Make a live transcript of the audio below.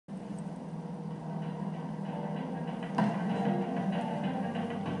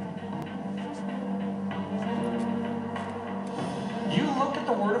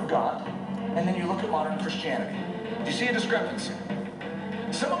the Word of God, and then you look at modern Christianity. Do you see a discrepancy?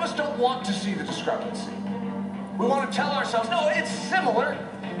 Some of us don't want to see the discrepancy. We want to tell ourselves, no, it's similar.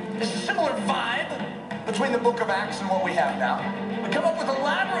 There's a similar vibe between the book of Acts and what we have now. We come up with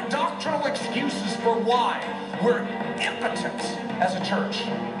elaborate doctrinal excuses for why we're impotent as a church.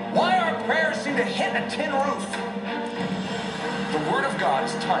 Why our prayers seem to hit a tin roof. The Word of God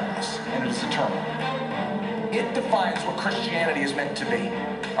is timeless and it is eternal. It defines what Christianity is meant to be.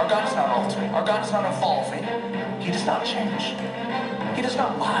 Our God is not altering. Our God is not evolving. He does not change. He does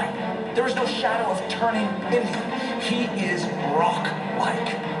not lie. There is no shadow of turning in him. He is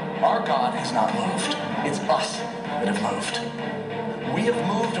rock-like. Our God has not moved. It's us that have moved. We have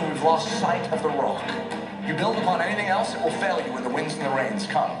moved and we've lost sight of the rock. You build upon anything else, it will fail you when the winds and the rains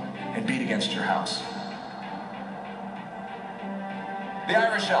come and beat against your house. The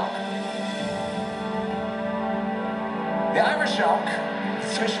Irish elk. The Irish elk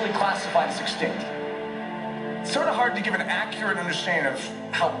is officially classified as extinct. It's sort of hard to give an accurate understanding of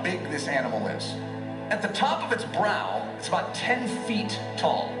how big this animal is. At the top of its brow, it's about 10 feet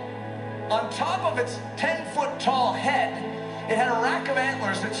tall. On top of its 10-foot tall head, it had a rack of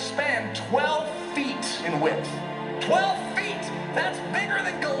antlers that spanned 12 feet in width. 12 feet! That's bigger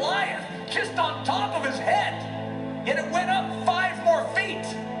than Goliath, just on top of his head. Yet it went up 5 more feet.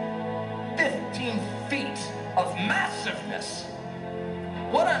 15 feet of massiveness.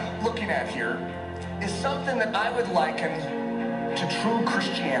 What I'm looking at here is something that I would liken to true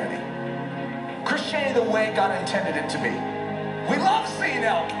Christianity. Christianity the way God intended it to be. We love seeing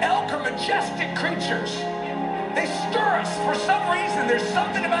elk. Elk are majestic creatures. They stir us. For some reason, there's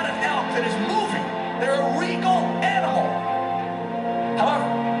something about an elk that is moving. They're a regal animal.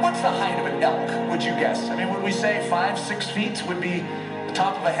 However, what's the height of an elk, would you guess? I mean, would we say 5, 6 feet would be the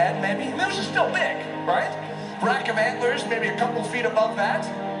top of a head, maybe? Those are still big, right? Rack of antlers, maybe a couple feet above that.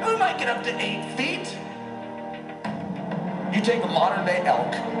 We might get up to 8 feet. You take a modern-day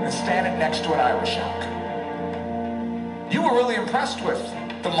elk and stand it next to an Irish elk. You were really impressed with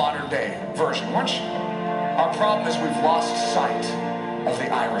the modern-day version, weren't you? Our problem is we've lost sight of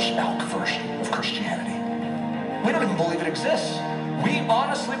the Irish elk version of Christianity. We don't even believe it exists. We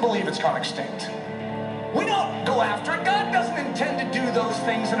honestly believe it's gone extinct. We don't go after it. God doesn't intend to do those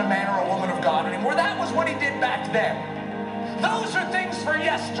things in a man or a woman of God anymore. That was what he did back then. Those are things for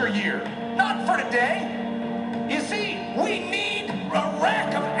yesteryear, not for today. You see, we need a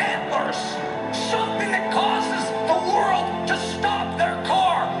rack of antlers. Something that causes the world to stop their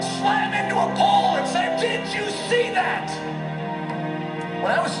car, slam into a pole and say, "Did you see that?"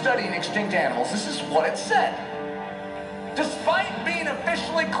 When I was studying extinct animals, this is what it said. Despite being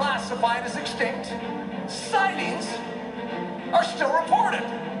officially classified as extinct, sightings are still reported.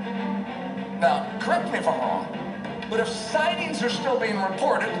 Now, correct me if I'm wrong, but if sightings are still being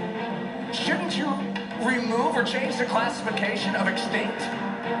reported, shouldn't you remove or change the classification of extinct?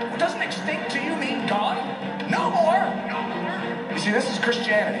 Doesn't extinct to you mean gone? No more. You see, this is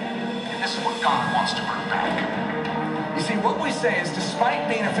Christianity. And this is what God wants to bring back. You see, what we say is, despite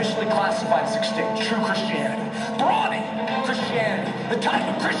being officially classified as extinct, true Christianity, brawny Christianity, the type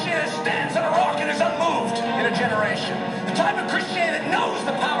of Christianity that stands on a rock and is unmoved in a generation, the type of Christianity that knows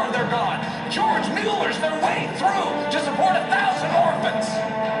the power of their God. George Mueller's their way through to support 1,000 orphans,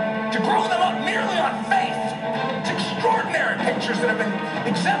 to grow them up merely on faith. It's extraordinary pictures that have been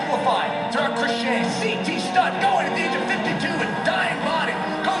exemplified throughout Christianity. C.T. Studd, going at the age of 52 with dying body,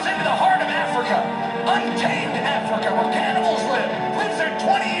 goes into the heart of Africa, untamed Africa, where cannibals live, lives there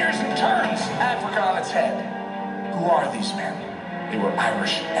 20 years and turns Africa on its head. Who are these men? They were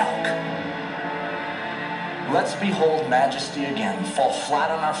Irish elk. Let's behold majesty again, fall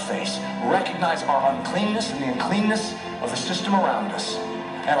flat on our face, recognize our uncleanness and the uncleanness of the system around us,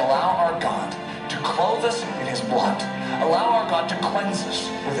 and allow our God to clothe us in his blood. Allow our God to cleanse us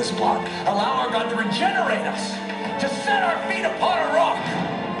with his blood. Allow our God to regenerate us, to set our feet upon a rock,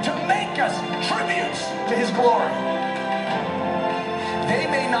 to make us tributes to his glory. They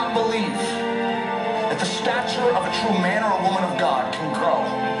may not believe that the stature of a true man or a woman of God can grow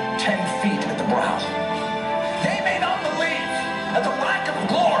 10 feet at the brow. They may not believe that the rack of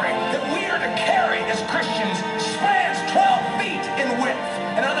glory that we are to carry as Christians spans 12 feet in width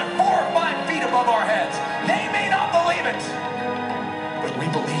and another 4 or 5 feet above our heads. They may not believe it, but we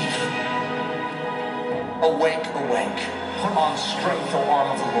believe. Awake, awake. Put on strength, O arm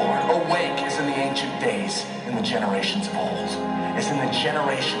of the Lord. Awake as in the ancient days, in the generations of old, as in the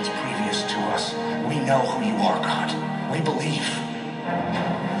generations previous to us. We know who you are, God. We believe.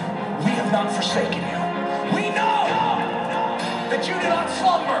 We have not forsaken you. We know that you do not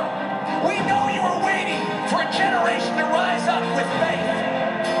slumber. We know you are waiting for a generation to rise up with faith.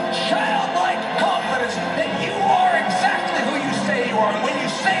 childlike confidence that you are exactly who you say you are. And when you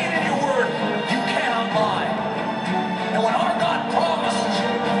say it in your word, you cannot lie. And when our God promises,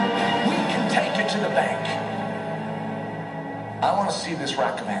 we can take it to the bank. I want to see this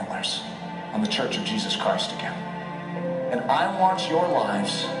rack of antlers on the Church of Jesus Christ again. And I want your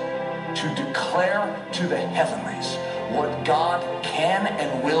lives to declare to the heavenlies what God can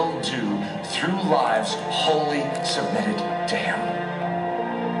and will do through lives wholly submitted to Him.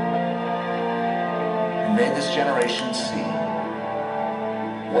 And may this generation see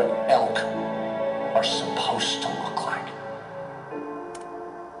what elk are supposed to look like.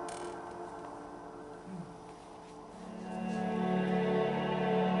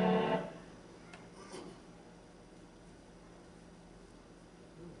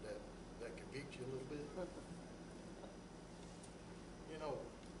 That convicts you a little bit. You know,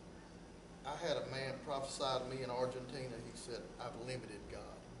 I had a man prophesy to me in Argentina. He said, I've limited God.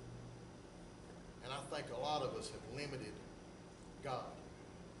 And I think a lot of us have limited God.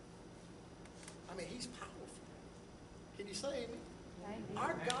 I mean, He's powerful. Can you say amen?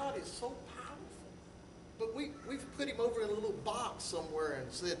 Our God is so powerful. But we've put Him over in a little box somewhere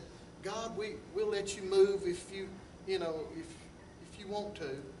and said, God, we'll let you move if you want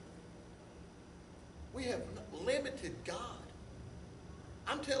to. We have limited God.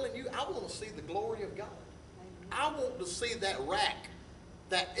 I'm telling you, I want to see the glory of God. I want to see that rack,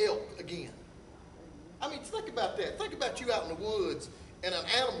 that elk again. I mean, think about that. Think about you out in the woods and an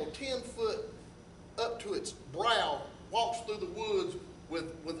animal 10 foot up to its brow walks through the woods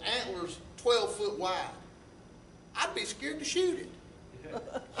with antlers 12 foot wide. I'd be scared to shoot it.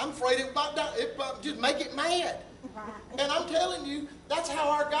 I'm afraid it might just make it mad. And I'm telling you, that's how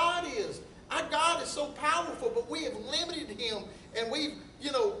our God is. Our God is so powerful, but we have limited Him, and we've,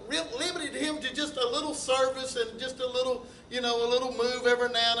 limited Him to just a little service and just a little move every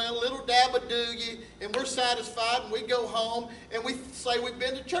now and then, a little dab-a-doogie, and we're satisfied, and we go home, and we say we've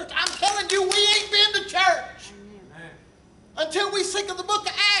been to church. I'm telling you, we ain't been to church. Amen. Until we think of the book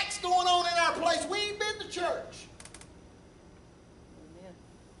of Acts going on in our place, we ain't been to church. Amen.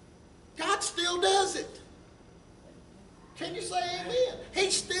 God still does it. Can you say amen? He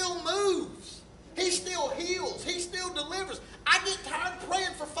still moves. He still heals. He still delivers. I get tired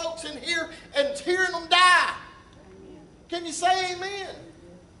praying for folks in here and hearing them die. Amen. Can you say amen?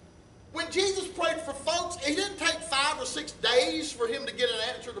 When Jesus prayed for folks, He didn't take 5 or 6 days for Him to get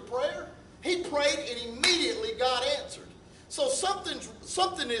an answer to prayer. He prayed and immediately God answered. So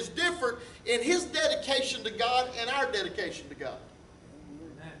something is different in His dedication to God and our dedication to God.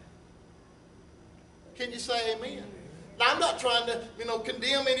 Amen. Can you say amen? Now, I'm not trying to,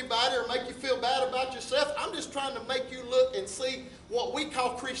 condemn anybody or make you feel bad about yourself. I'm just trying to make you look and see what we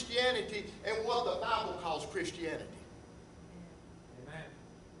call Christianity and what the Bible calls Christianity. Amen.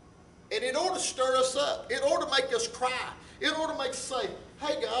 And it ought to stir us up. It ought to make us cry. It ought to make us say,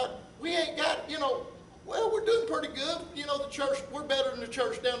 hey, God, we ain't got, we're doing pretty good. The church, we're better than the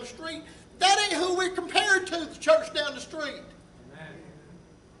church down the street. That ain't who we're compared to, the church down the street.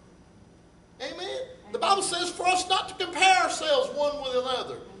 Amen. Amen. The Bible says for us not to compare ourselves one with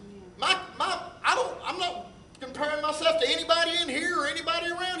another. I'm not comparing myself to anybody in here or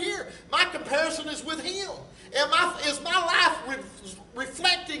anybody around here. My comparison is with Him. And is my life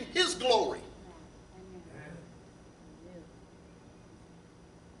reflecting His glory?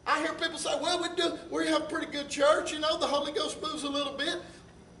 I hear people say, well, we have a pretty good church, the Holy Ghost moves a little bit.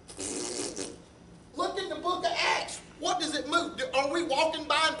 Look in the book of Acts. What does it move? Are we walking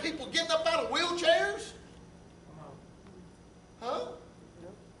by and people getting up out of wheelchairs? Huh?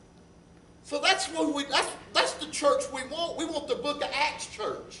 So that's the church we want. We want the book of Acts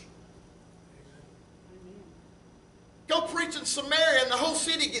church. Go preach in Samaria and the whole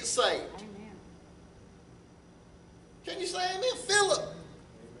city gets saved. Can you say amen? Philip,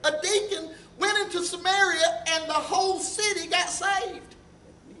 a deacon, went into Samaria and the whole city got saved.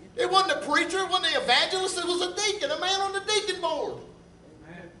 It wasn't a preacher, it wasn't an evangelist, it was a deacon, a man on the deacon board.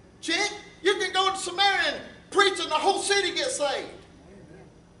 Amen. Chick, you can go to Samaria and preach and the whole city gets saved. Amen.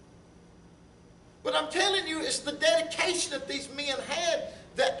 But I'm telling you, it's the dedication that these men had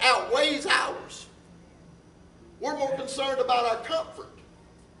that outweighs ours. We're more concerned about our comfort.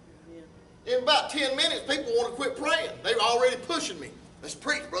 In about 10 minutes, people want to quit praying. They're already pushing me. Let's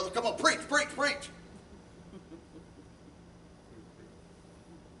preach, brother. Come on, preach, preach, preach.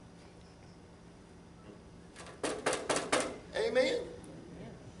 Amen.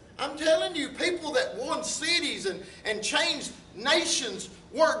 I'm telling you, people that won cities and changed nations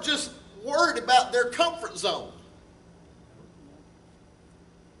weren't just worried about their comfort zone.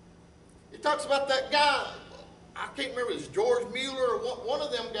 He talks about that guy. I can't remember, it was George Mueller or one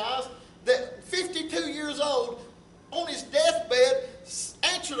of them guys, that 52 years old, on his deathbed,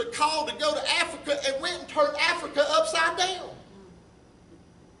 answered a call to go to Africa and went and turned Africa upside down.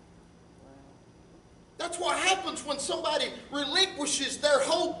 That's what happens when somebody relinquishes their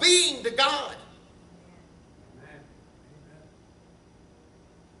whole being to God. Amen.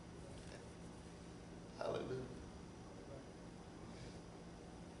 Hallelujah.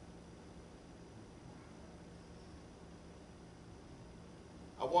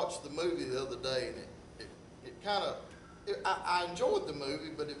 I watched the movie the other day, and it kind of, I enjoyed the movie,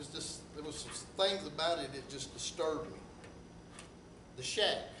 but it was just, there was some things about it that just disturbed me. The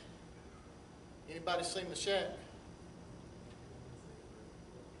Shack. Anybody seen The Shack?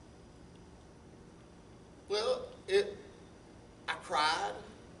 Well, I cried.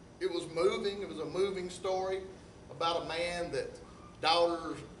 It was moving. It was a moving story about a man that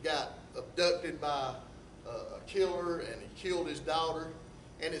daughter got abducted by a killer, and he killed his daughter.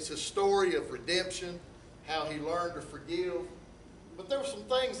 And it's a story of redemption, how he learned to forgive. But there were some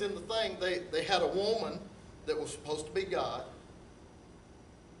things in the thing. They had a woman that was supposed to be God.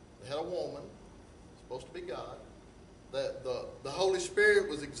 They had a woman supposed to be God. The Holy Spirit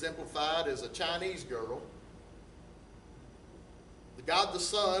was exemplified as a Chinese girl. The God the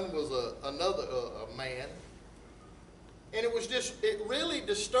Son was a man. And it really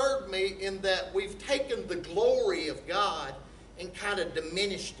disturbed me in that we've taken the glory of God and kind of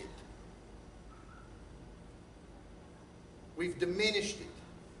diminished it. We've diminished it.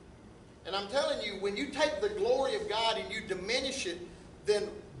 And I'm telling you, when you take the glory of God and you diminish it, then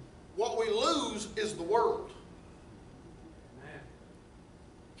what we lose is the world. Amen.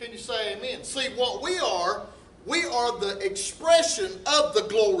 Can you say amen? See, what we are the expression of the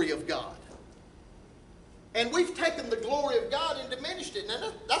glory of God. And we've taken the glory of God and diminished it.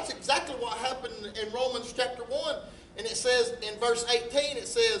 Now, that's exactly what happened in Romans chapter 1. And it says, in verse 18, it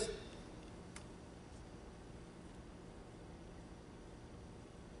says,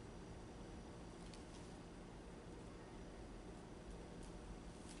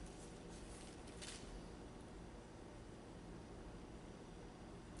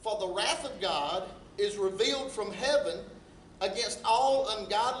 for the wrath of God is revealed from heaven against all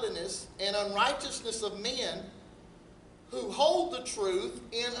ungodliness and unrighteousness of men who hold the truth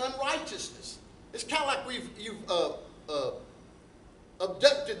in unrighteousness. It's kind of like you've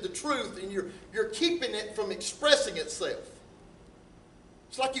abducted the truth, and you're keeping it from expressing itself.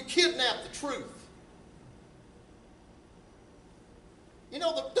 It's like you kidnapped the truth. You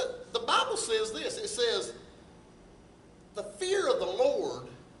know, the Bible says this. It says, the fear of the Lord,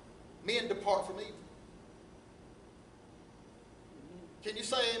 men depart from evil. Can you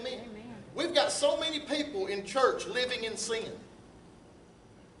say amen? Amen. We've got so many people in church living in sin.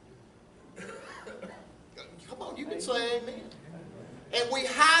 Come on, you can say amen. And we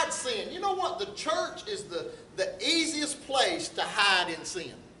hide sin. You know what? The church is the easiest place to hide in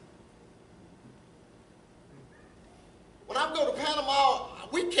sin. When I go to Panama,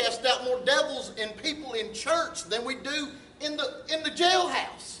 we cast out more devils and people in church than we do in the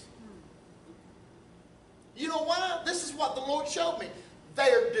jailhouse. You know why? This is what the Lord showed me.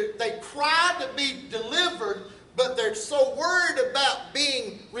 They cry to be delivered, but they're so worried about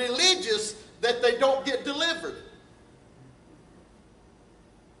being religious that they don't get delivered.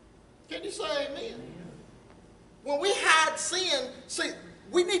 Can you say amen? When we hide sin, see,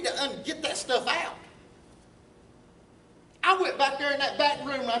 we need to get that stuff out. I went back there in that back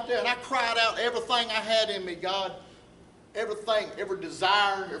room right there, and I cried out everything I had in me, God. Everything, every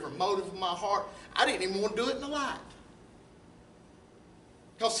desire, every motive of my heart. I didn't even want to do it in the light.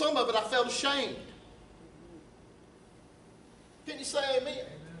 Because some of it I felt ashamed. Can you say amen? Amen?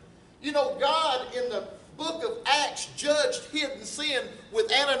 You know, God in the book of Acts judged hidden sin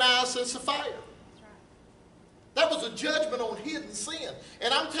with Ananias and Sapphira. That was a judgment on hidden sin.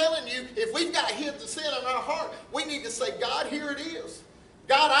 And I'm telling you, if we've got hidden sin in our heart, we need to say, God, here it is.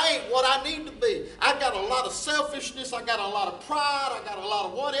 God, I ain't what I need to be. I got a lot of selfishness. I got a lot of pride. I got a lot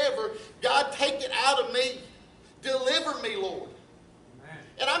of whatever. God, take it out of me. Deliver me, Lord. Amen.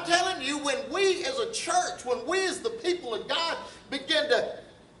 And I'm telling you, when we as a church, when we as the people of God begin to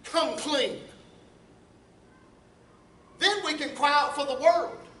come clean, then we can cry out for the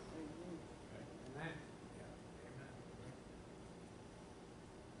world. Amen.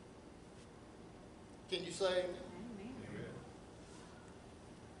 Can you say amen?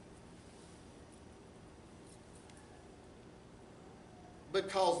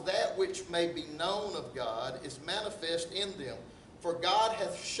 Because that which may be known of God is manifest in them, for God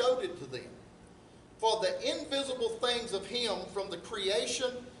hath showed it to them. For the invisible things of him from the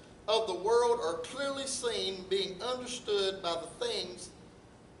creation of the world are clearly seen, being understood by the things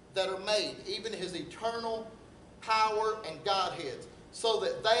that are made, even his eternal power and Godhead, so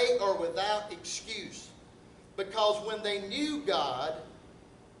that they are without excuse. Because when they knew God,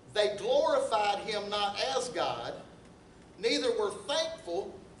 they glorified him not as God, neither were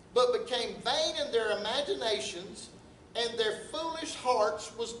thankful, but became vain in their imaginations, and their foolish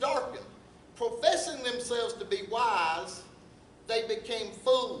hearts was darkened. Professing themselves to be wise, they became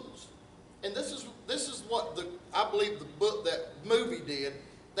fools. And this is what I believe that movie did.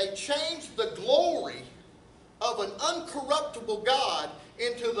 They changed the glory of an uncorruptible God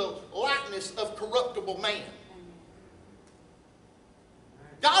into the likeness of corruptible man.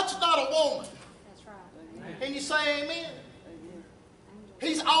 God's not a woman. That's right. Can you say amen?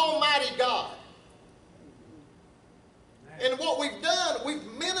 He's Almighty God. And what we've done, we've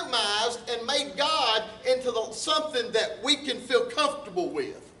minimized and made God into something that we can feel comfortable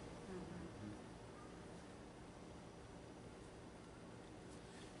with.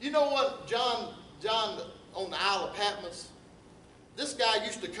 You know what, John on the Isle of Patmos, this guy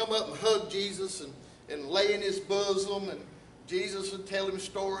used to come up and hug Jesus and lay in his bosom, and Jesus would tell him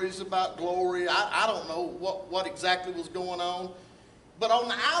stories about glory. I don't know what exactly was going on. But on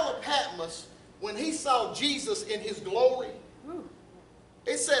the Isle of Patmos, when he saw Jesus in his glory,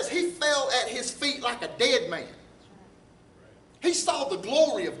 it says he fell at his feet like a dead man. He saw the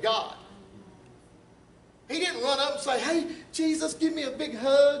glory of God. He didn't run up and say, "Hey, Jesus, give me a big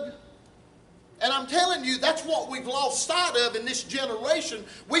hug." And I'm telling you, that's what we've lost sight of in this generation.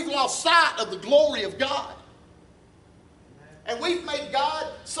 We've lost sight of the glory of God. And we've made God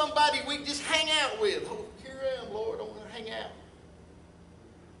somebody we just hang out with. "Oh, here I am, Lord, I want to hang out."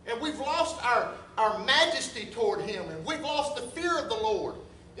 And we've lost our majesty toward him, and we've lost the fear of the Lord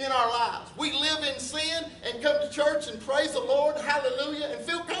in our lives. We live in sin and come to church and praise the Lord, hallelujah, and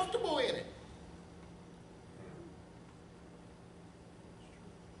feel comfortable in it.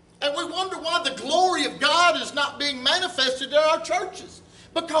 And we wonder why the glory of God is not being manifested in our churches.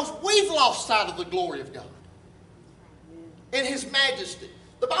 Because we've lost sight of the glory of God in his majesty.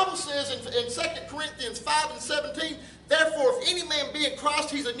 The Bible says in 2 Corinthians 5 and 17, "Therefore, if any man be in Christ,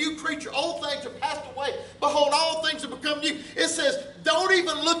 he's a new creature. Old things are passed away. Behold, all things have become new." It says, don't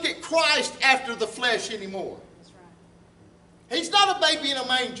even look at Christ after the flesh anymore. That's right. He's not a baby in a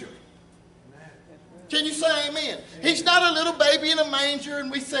manger. Can you say amen? He's not a little baby in a manger and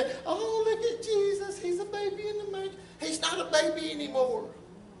we say, "Oh, look at Jesus. He's a baby in the manger." He's not a baby anymore.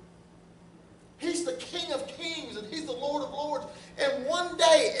 He's the King of Kings and he's the Lord of Lords. And one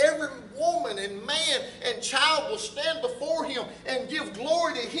day every woman and man and child will stand before him and give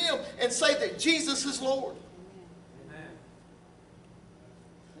glory to him and say that Jesus is Lord. Amen.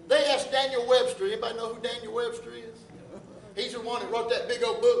 They asked Daniel Webster. Anybody know who Daniel Webster is? He's the one that wrote that big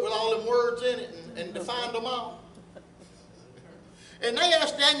old book with all them words in it and defined them all. And they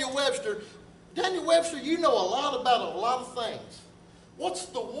asked Daniel Webster, "Daniel Webster, you know a lot about a lot of things. What's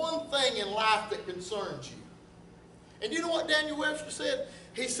the one thing in life that concerns you?" And you know what Daniel Webster said?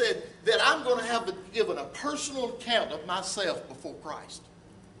 He said that I'm going to have to give a personal account of myself before Christ.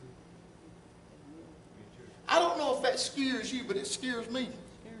 I don't know if that scares you, but it scares me.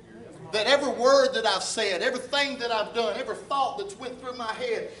 That every word that I've said, everything that I've done, every thought that's went through my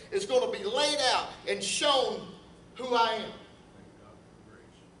head is going to be laid out and shown who I am.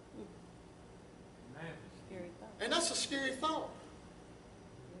 And that's a scary thought.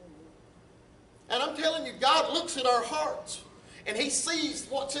 And I'm telling you, God looks at our hearts and he sees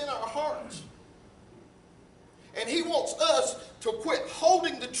what's in our hearts. And he wants us to quit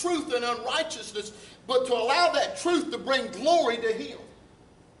holding the truth in unrighteousness, but to allow that truth to bring glory to him.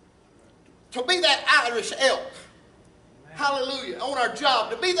 To be that Irish elk, hallelujah, on our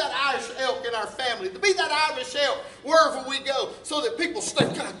job, to be that Irish elk in our family, to be that Irish elk wherever we go, so that people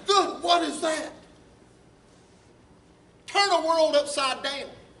say, "God, good, what is that?" Turn the world upside down.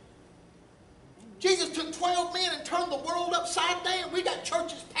 Jesus took 12 men and turned the world upside down. We got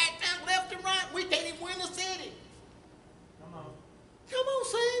churches packed out left and right. We can't even win the city. Come on,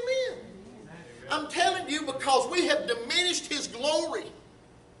 say amen. I'm telling you, because we have diminished his glory.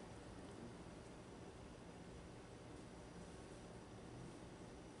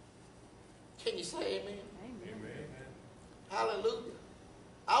 Can you say amen? Amen. Hallelujah.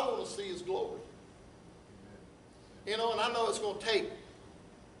 I want to see his glory. You know, and I know it's going to take,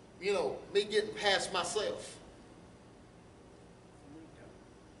 me getting past myself.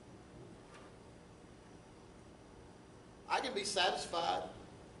 I can be satisfied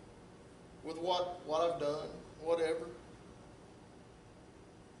with what I've done, whatever.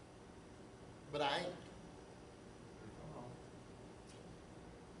 But I ain't.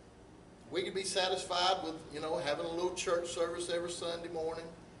 We could be satisfied with, having a little church service every Sunday morning,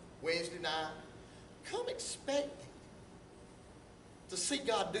 Wednesday night. Come expecting to see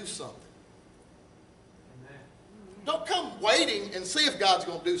God do something. Amen. Don't come waiting and see if God's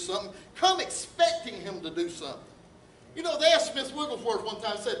going to do something. Come expecting Him to do something. They asked Smith Wigglesworth one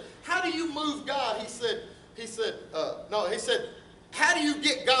time, said, how do you move God? He said, how do you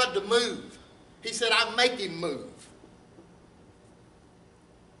get God to move? He said, I make Him move.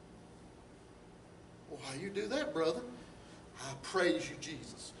 Well, how you do that, brother? I praise you,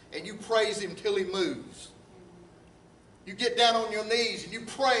 Jesus. And you praise Him till He moves. You get down on your knees and you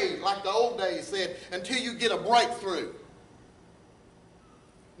pray, like the old days said, until you get a breakthrough.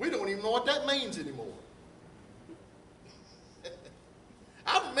 We don't even know what that means anymore.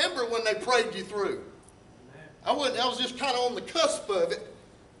 I remember when they prayed you through. I was just kind of on the cusp of it.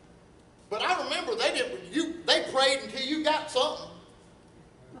 But I remember they prayed until you got something.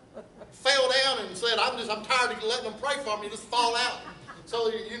 Fell down and said, I'm tired of letting them pray for me. Just fall out. So,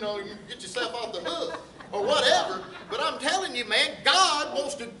 you get yourself off the hook or whatever. But I'm telling you, man, God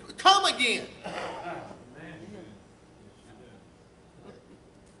wants to come again.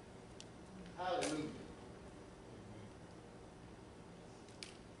 Hallelujah.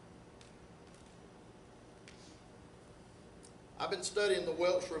 I've been studying the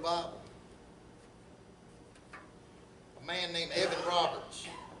Welsh revival. A man named Evan Roberts.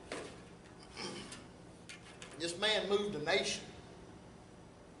 This man moved a nation.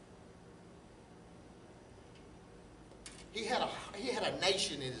 He had a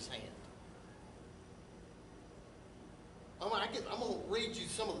nation in his hand. I'm going to read you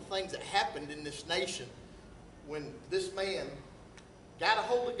some of the things that happened in this nation when this man got a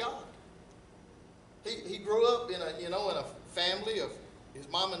hold of God. He grew up in a family of his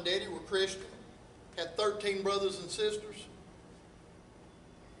mom and daddy were Christian, had 13 brothers and sisters.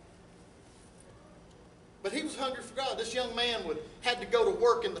 But he was hungry for God. This young man had to go to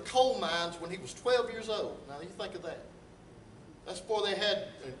work in the coal mines when he was 12 years old. Now you think of that. That's before they had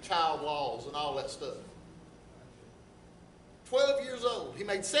child laws and all that stuff. 12 years old. He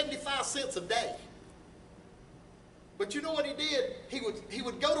made 75 cents a day. But you know what he did? He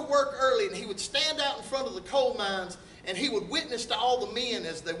would go to work early and he would stand out in front of the coal mines and he would witness to all the men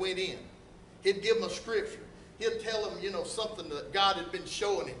as they went in. He'd give them a scripture. He'd tell them, something that God had been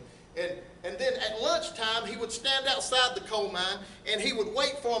showing him. And then at lunchtime, he would stand outside the coal mine and he would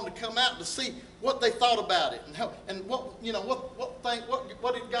wait for them to come out to see what they thought about it and what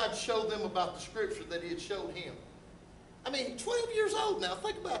did God show them about the scripture that He had showed him. I mean, 12 years old now.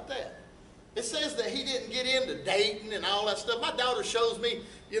 Think about that. It says that he didn't get into dating and all that stuff. My daughter shows me,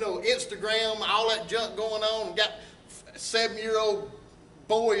 Instagram, all that junk going on, and got 7-year-old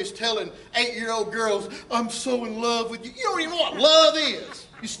boys telling 8-year-old girls, I'm so in love with you. You don't even know what love is.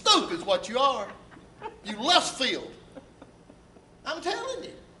 You stupid is what you are. You lust-filled. I'm telling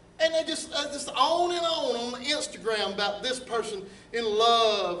you. And they just on and on the Instagram about this person in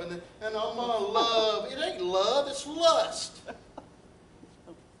love and I'm gonna love. It ain't love, it's lust.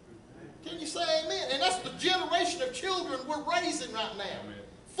 Can you say amen? And that's the generation of children we're raising right now. Amen.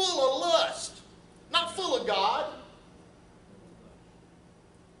 Full of lust, not full of God.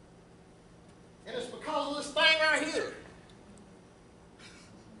 And it's because of this thing right here.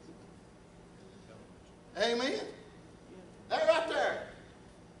 Amen? That right there.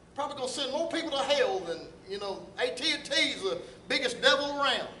 Probably going to send more people to hell than, AT&T's the biggest devil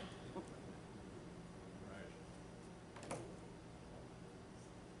around.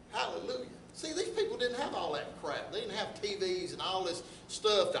 Hallelujah. See, these people didn't have all that crap. They didn't have TVs and all this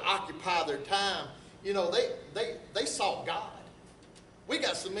stuff to occupy their time. They sought God. We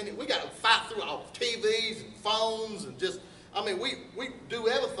got to fight through our TVs and phones and we do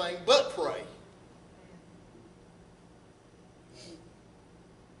everything but pray.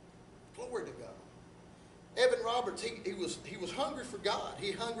 Glory to God. Evan Roberts, he was hungry for God.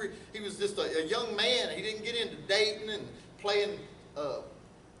 He was just a young man. He didn't get into dating and playing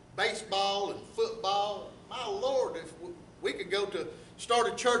baseball and football. My Lord, if we could start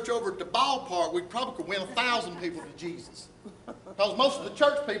a church over at the ballpark, we probably could win 1,000 people to Jesus. Because most of the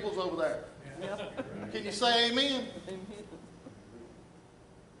church people's over there. Yeah. Can you say amen? Amen?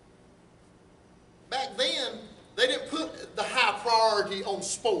 Back then, they didn't put the high priority on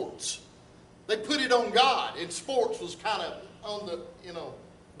sports. They put it on God, and sports was kind of on the,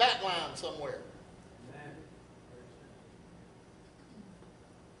 back line somewhere.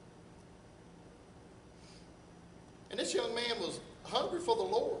 And this young man was hungry for the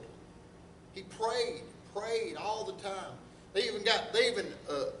Lord. He prayed all the time.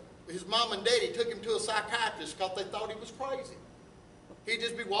 His mom and daddy took him to a psychiatrist because they thought he was crazy. He'd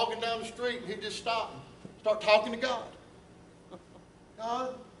just be walking down the street and he'd just stop and start talking to God.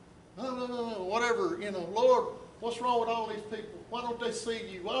 God, no, whatever, Lord, what's wrong with all these people? Why don't they see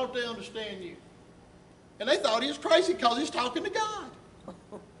you? Why don't they understand you? And they thought he was crazy because he's talking to God.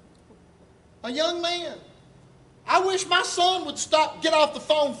 A young man. I wish my son would get off the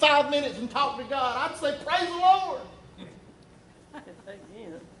phone 5 minutes and talk to God. I'd say, praise the Lord.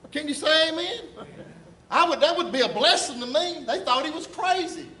 Can you say amen? That would be a blessing to me. They thought he was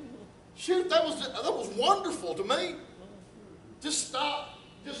crazy. Shoot, that was wonderful to me. Just stop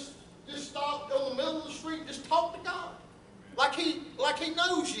in the middle of the street and just talk to God. Like he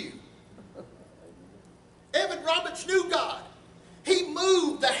knows you. Evan Roberts knew God. He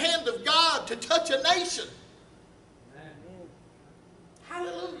moved the hand of God to touch a nation. Amen.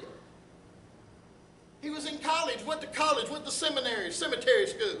 Hallelujah. He was in college, went to cemetery school.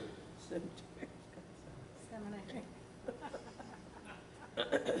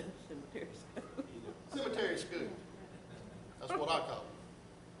 Cemetery school. That's what I call it.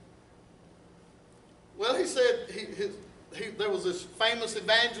 Well, he said there was this famous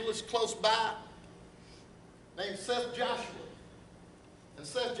evangelist close by named Seth Joshua. And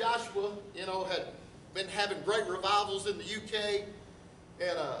Seth Joshua, had been having great revivals in the UK.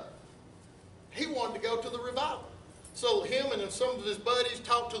 And he wanted to go to the revival. So him and some of his buddies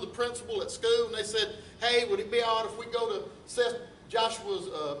talked to the principal at school, and they said, hey, would it be all right if we go to Seth Joshua's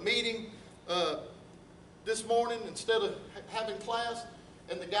meeting this morning instead of having class?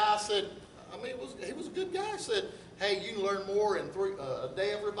 And the guy said, he was a good guy. He said, hey, you can learn more in a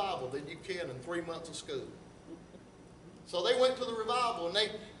day of revival than you can in 3 months of school. So they went to the revival,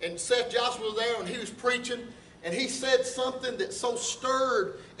 and Seth Joshua was there, and he was preaching, and he said something that so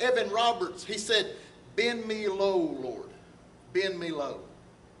stirred Evan Roberts. He said, bend me low, Lord. Bend me low.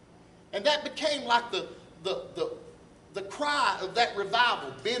 And that became like the cry of that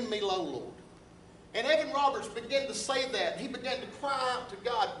revival, bend me low, Lord. And Evan Roberts began to say that. He began to cry out to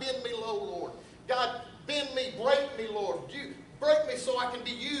God, bend me low, Lord. God, bend me, break me, Lord. You break me so I can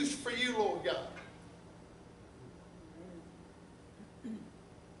be used for you, Lord God.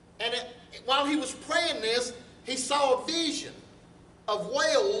 And while he was praying this, he saw a vision of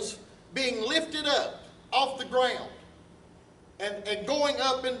whales being lifted up off the ground and going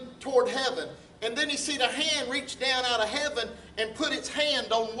up toward heaven. And then he seen a hand reach down out of heaven and put its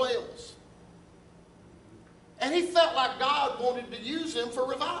hand on whales. And he felt like God wanted to use him for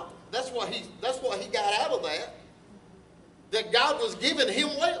revival. That's what he got out of that. That God was giving him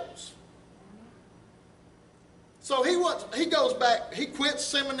whales. So he goes back, he quits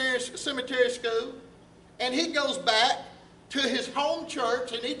cemetery school, and he goes back to his home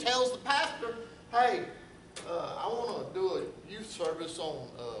church, and he tells the pastor, hey, I want to do a youth service on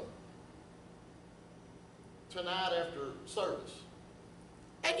tonight after service.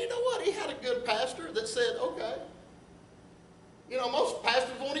 And you know what? He had a good pastor that said, okay. Most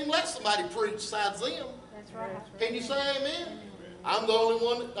pastors won't even let somebody preach besides them. That's right. Can you say amen? I'm the only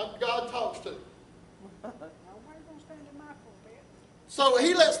one that God talks to. So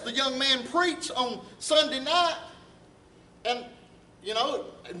he lets the young man preach on Sunday night and,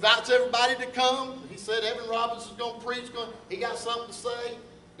 invites everybody to come. He said Evan Roberts is going to preach. He got something to say.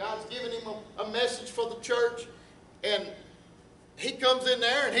 God's giving him a message for the church. And he comes in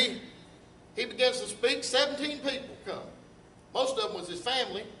there and he begins to speak. 17 people come. Most of them was his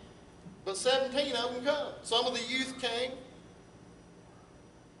family, but 17 of them come. Some of the youth came.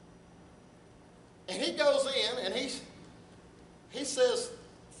 And he goes in and he says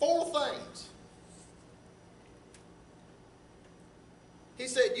 4 things. He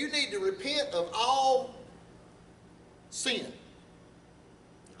said, you need to repent of all sin.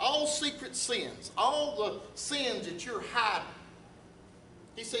 All secret sins. All the sins that you're hiding.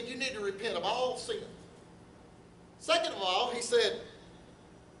 He said, you need to repent of all sins. Second of all, he said,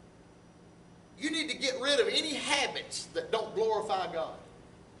 you need to get rid of any habits that don't glorify God.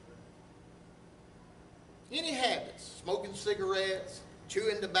 Any habits, smoking cigarettes,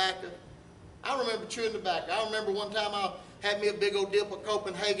 chewing tobacco. I remember chewing tobacco. I remember one time I had me a big old dip of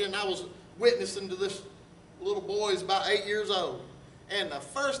Copenhagen, and I was witnessing to this little boy who's about 8 years old. And the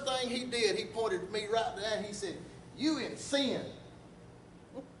first thing he did, he pointed to me right there, and he said, you in sin.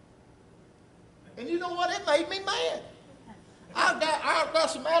 And you know what? It made me mad. I got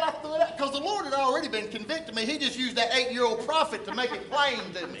so mad I threw it out, because the Lord had already been convicting me. He just used that 8-year-old prophet to make it plain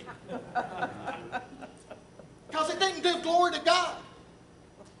to me. Because it didn't do glory to God.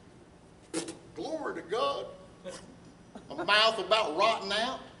 Glory to God. A mouth about rotting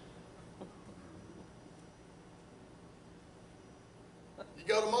out. You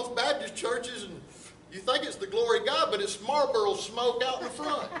go to most Baptist churches and You think it's the glory of God, but it's Marlboro smoke out in the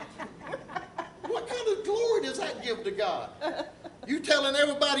front. What kind of glory does that give to God? You telling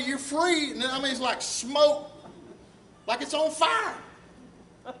everybody you're free, and I mean, it's like smoke, like it's on fire.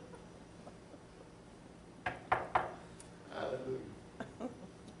 Hallelujah.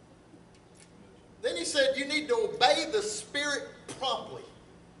 Then he said you need to obey the Spirit promptly.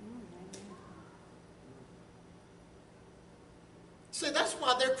 See, that's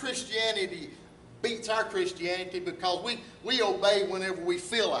why their Christianity beats our Christianity, because we obey whenever we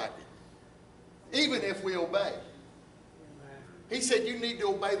feel like it, even if we obey. He said you need to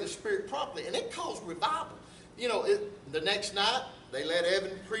obey the Spirit promptly, and it caused revival. You know, the next night, they let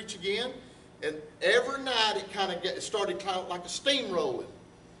Evan preach again, and every night it started kind of like a steamrolling.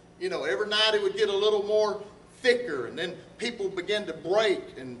 You know, every night it would get a little more thicker, and then people began to break,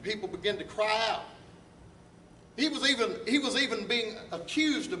 and people began to cry out. He was even being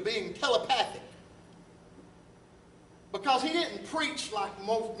accused of being telepathic, because he didn't preach like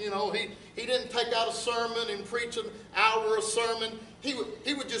most. You know, he didn't take out a sermon and preach an hour of sermon. He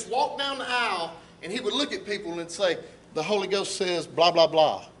would just walk down the aisle, and he would look at people and say, "The Holy Ghost says blah blah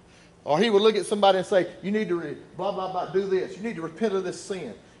blah," or he would look at somebody and say, "You need to blah blah blah do this. You need to repent of this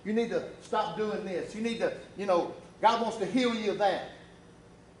sin. You need to stop doing this. You need to, you know, God wants to heal you of that."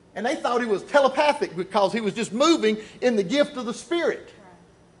 And they thought he was telepathic because he was just moving in the gift of the Spirit.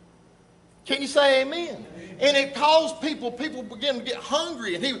 Can you say amen? And it caused people began to get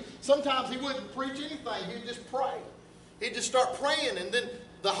hungry. And sometimes he wouldn't preach anything. He'd just pray. He'd just start praying, and then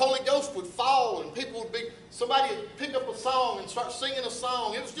the Holy Ghost would fall, and somebody would pick up a song and start singing a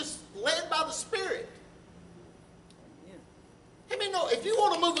song. It was just led by the Spirit. I mean, no, if you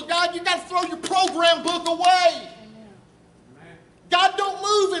want to move with God, you got to throw your program book away. God don't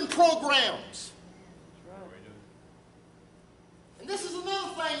move in programs. And this is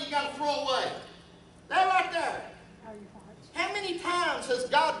another thing you got to throw away. That right there. How many times has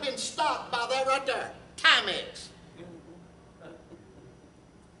God been stopped by that right there? Timex.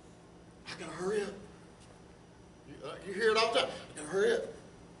 I got to hurry up. You hear it all the time. I got to hurry up.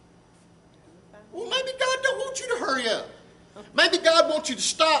 Well, maybe God don't want you to hurry up. Maybe God wants you to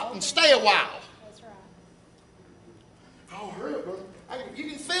stop and stay a while. That's right. Oh, hurry up, brother. You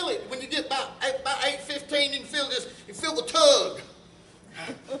can feel it when you get about 8:15. You can feel this. You feel the tug.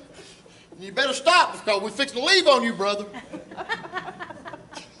 You better stop, because we're fixing to leave on you, brother. Hey,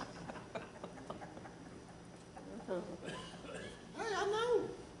 I know.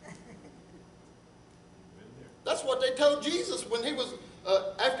 That's what they told Jesus when he was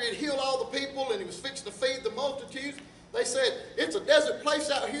after he had healed all the people and he was fixing to feed the multitudes. They said, "It's a desert place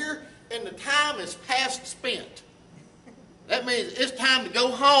out here, and the time is past spent." That means it's time to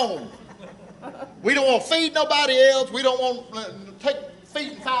go home. We don't want to feed nobody else. We don't want to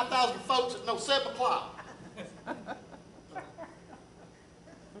feeding 5,000 folks at 7 o'clock.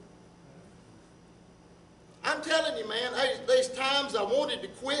 I'm telling you, man, there's times I wanted to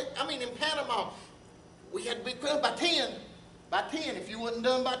quit. I mean, in Panama, we had to be quit by 10. By 10, if you wasn't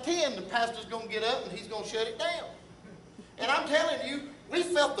done by 10, the pastor's going to get up and he's going to shut it down. And I'm telling you, we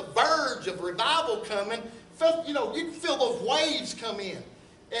felt the verge of revival coming. You know, you can feel those waves come in.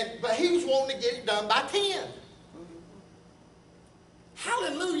 But he was wanting to get it done by 10.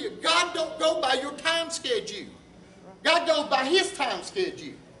 Hallelujah. God don't go by your time schedule. God goes by his time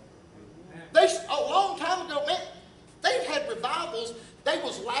schedule. A long time ago, man, they had revivals. They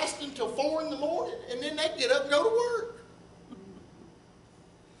was lasting till 4 in the morning, and then they'd get up and go to work.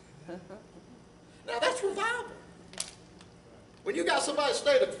 Now that's revival. When you got somebody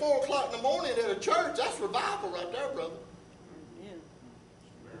stayed at 4 o'clock in the morning at a church, that's revival right there, brother.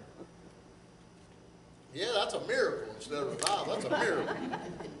 Yeah, that's a miracle instead of revival. That's a miracle.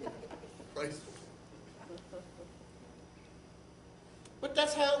 Praise the Lord. But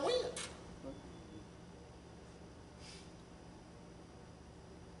that's how it went.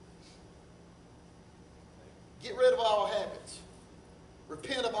 Get rid of all habits.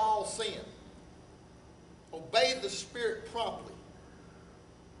 Repent of all sin. Obey the Spirit promptly.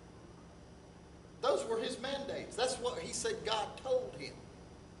 Those were his mandates. That's what he said God told him.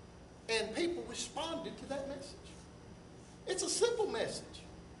 And people responded to that message. It's a simple message.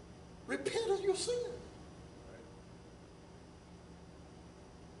 Repent of your sin.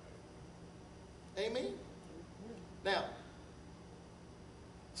 Amen? Now,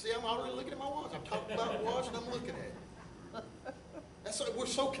 see, I'm already looking at my watch. I'm talking about the watch and I'm looking at it. We're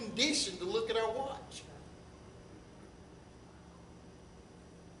so conditioned to look at our watch.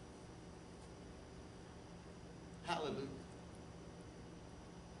 Hallelujah.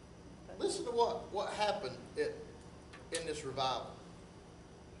 Listen to what happened in this revival.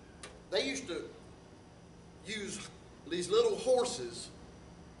 They used to use these little horses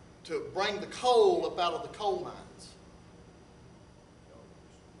to bring the coal up out of the coal mines.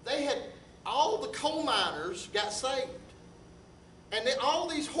 They had, all the coal miners got saved. And then all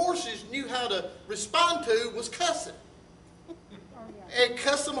these horses knew how to respond to was cussing. And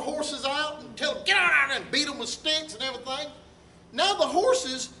cuss them horses out and tell them, get out and beat them with sticks and everything. Now the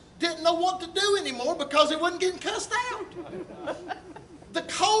horses didn't know what to do anymore because they wasn't getting cussed out. The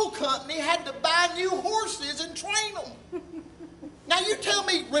coal company had to buy new horses and train them. Now you tell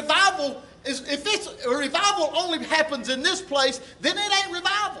me revival is, if it's a revival only happens in this place, then it ain't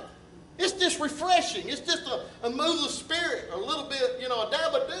revival. It's just refreshing. It's just a move of spirit, a little bit, you know, a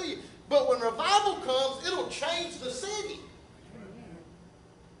dab of do you. But when revival comes, it'll change the city.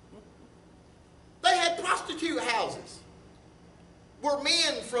 They had prostitute houses where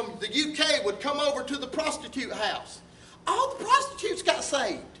men from the UK would come over to the prostitute house. All the prostitutes got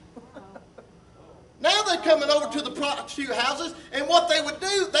saved. Now they're coming over to the prostitute houses, and what they would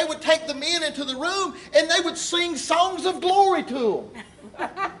do, they would take the men into the room and they would sing songs of glory to them.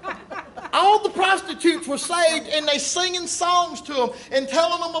 All the prostitutes were saved, and they singing songs to them and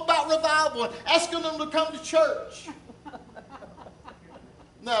telling them about revival and asking them to come to church.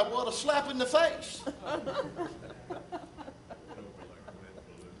 Now, what a slap in the face.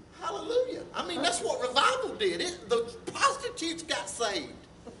 Hallelujah. I mean, that's what revival did. The prostitutes got saved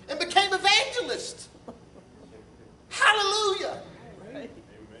and became evangelists. Hallelujah. Amen.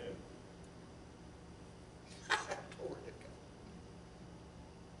 Glory to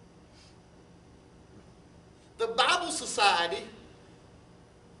God. The Bible Society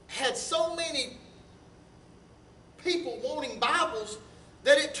had so many people wanting Bibles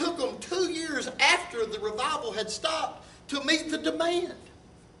that it took them 2 years after the revival had stopped to meet the demand.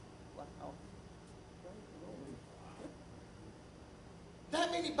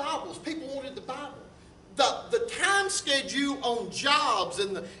 That many Bibles. People wanted the Bible. The time schedule on jobs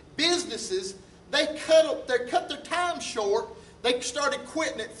and the businesses, they cut their time short. They started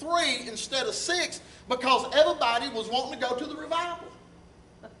quitting at 3 instead of 6 because everybody was wanting to go to the revival.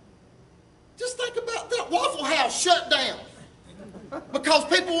 Just think about that. Waffle House shut down because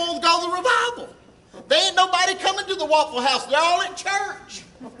people want to go to the revival. There ain't nobody coming to the Waffle House. They're all at church.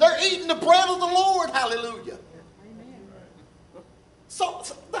 They're eating the bread of the Lord. Hallelujah. So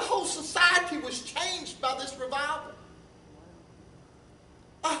the whole society was changed by this revival.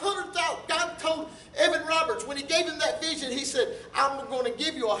 100,000. God told Evan Roberts, when he gave him that vision, he said, I'm going to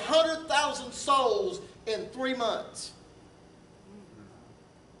give you 100,000 souls in 3 months.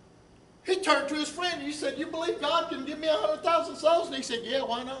 He turned to his friend and he said, you believe God can give me 100,000 souls? And he said, yeah,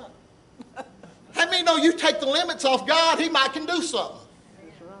 why not? How many know you take the limits off God, he might can do something?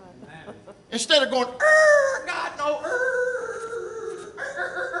 That's right. Instead of going, God, no,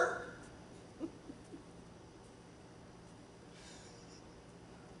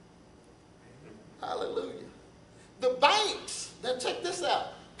 Hallelujah. The banks, now check this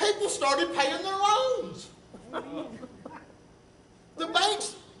out. People started paying their loans. The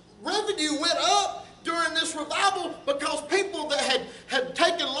bank's revenue went up during this revival because people that had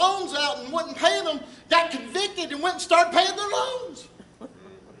taken loans out and wasn't paying them got convicted and went and started paying their loans.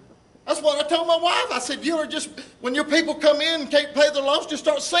 That's what I told my wife. I said, you are just, when your people come in and can't pay their loans, just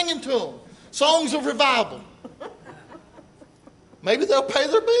start singing to them songs of revival. Maybe they'll pay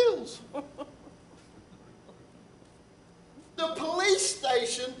their bills. The police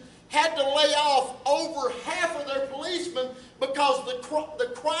station had to lay off over half of their policemen because the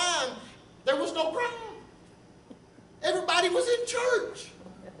crime, there was no crime. Everybody was in church.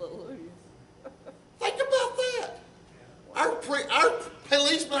 Hallelujah. Think about that. Our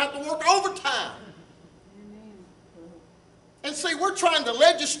policemen have to work overtime. And see, we're trying to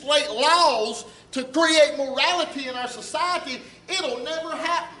legislate laws to create morality in our society. It'll never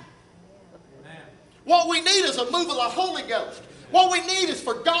happen. What we need is a move of the Holy Ghost. What we need is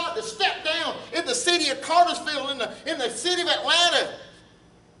for God to step down in the city of Cartersville, in the city of Atlanta,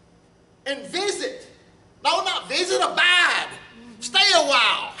 and visit. No, not visit, abide. Stay a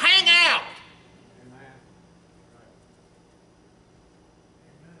while. Hang out.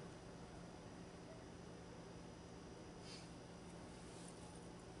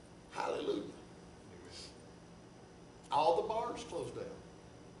 Hallelujah. All the bars closed down.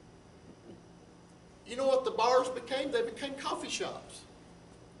 You know what the bars became? They became coffee shops.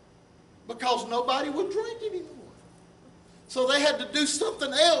 Because nobody would drink anymore. So they had to do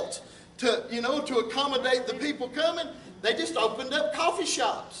something else to accommodate the people coming. They just opened up coffee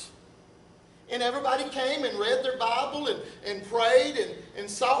shops. And everybody came and read their Bible and prayed and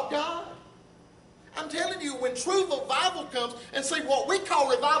sought God. I'm telling you, when true revival comes, and see what we call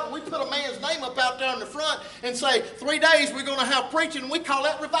revival, we put a man's name up out there in the front and say, 3 days we're going to have preaching, and we call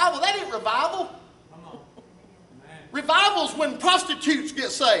that revival. That ain't revival. Come on. Amen. Revival's when prostitutes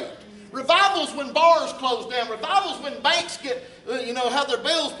get saved. Revival's when bars close down. Revival's when banks get, have their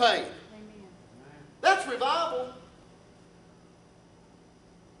bills paid. That's revival.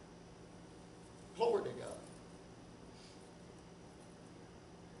 Glory to God.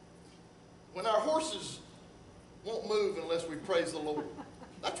 When our horses won't move unless we praise the Lord,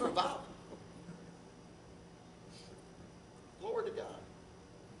 that's revival. Glory to God.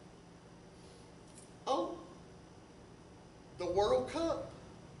 Oh, the World Cup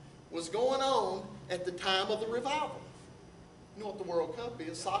was going on at the time of the revival. You know what the World Cup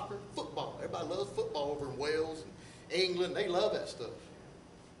is? Soccer, football. Everybody loves football over in Wales and England. They love that stuff.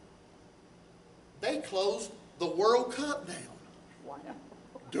 They closed the World Cup down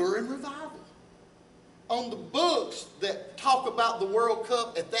during revival. On the books that talk about the World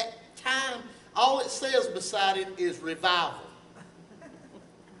Cup at that time, all it says beside it is revival.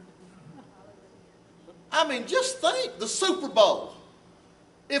 I mean, just think, the Super Bowl.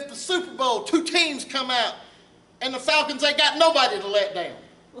 If the Super Bowl, 2 teams come out, and the Falcons ain't got nobody to let down.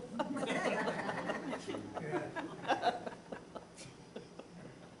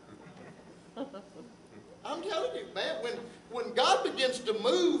 I'm telling you, man, when God begins to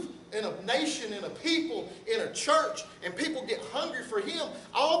move in a nation, in a people, in a church, and people get hungry for Him,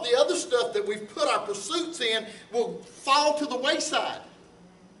 all the other stuff that we've put our pursuits in will fall to the wayside.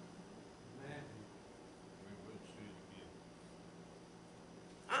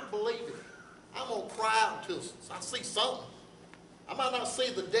 I'm believing. I'm going to cry out until I see something. I might not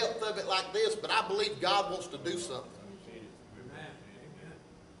see the depth of it like this, but I believe God wants to do something.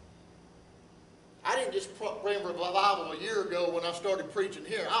 I didn't just pray for revival a year ago when I started preaching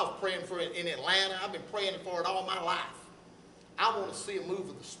here. I was praying for it in Atlanta. I've been praying for it all my life. I want to see a move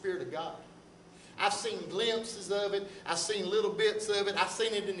of the Spirit of God. I've seen glimpses of it. I've seen little bits of it. I've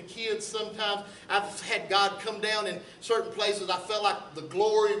seen it in the kids sometimes. I've had God come down in certain places. I felt like the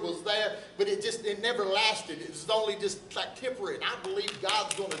glory was there, but it never lasted. It was only just like temporary. And I believe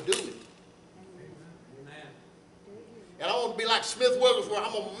God's going to do it. Amen. And I want to be like Smith Wigglesworth, where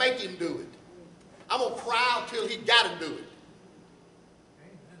I'm going to make him do it. I'm going to cry out till he got to do it.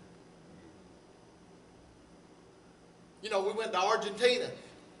 You know, we went to Argentina.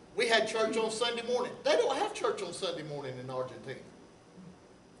 We had church on Sunday morning. They don't have church on Sunday morning in Argentina.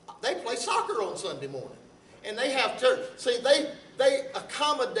 They play soccer on Sunday morning. And they have church. See, they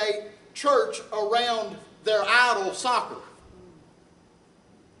accommodate church around their idol soccer.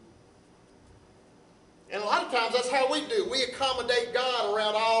 And a lot of times that's how we do. We accommodate God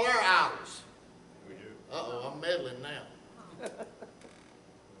around all our idols. We do. Uh-oh, I'm meddling now.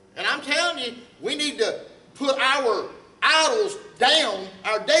 And I'm telling you, we need to put our idols down,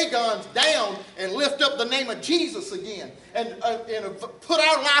 our Dagons down, and lift up the name of Jesus again. And put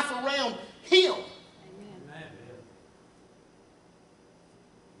our life around Him. Amen.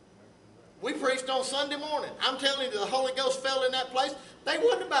 We preached on Sunday morning. I'm telling you, the Holy Ghost fell in that place. They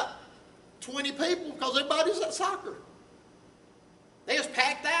wasn't about 20 people because everybody's at soccer. They was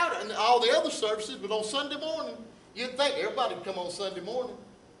packed out in all the other services, but on Sunday morning, you'd think everybody would come on Sunday morning.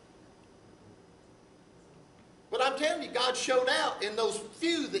 But I'm telling you, God showed out in those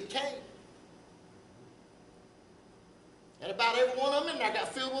few that came. And about every one of them in there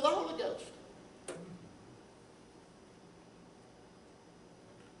got filled with the Holy Ghost.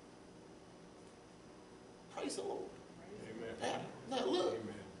 Praise the Lord. Amen. Now look,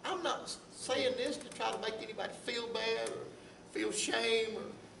 Amen. I'm not saying this to try to make anybody feel bad or feel shame or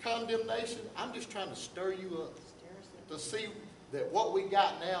condemnation. I'm just trying to stir you up to see that what we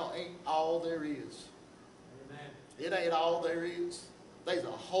got now ain't all there is. It ain't all there is. There's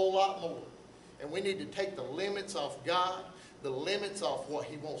a whole lot more. And we need to take the limits off God, the limits off what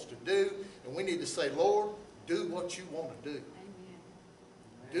He wants to do, and we need to say, Lord, do what you want to do.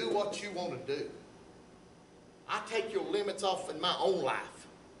 Amen. Do what you want to do. I take your limits off in my own life.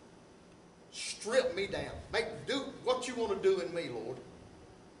 Strip me down. Do what you want to do in me, Lord.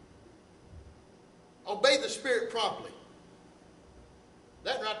 Obey the Spirit promptly.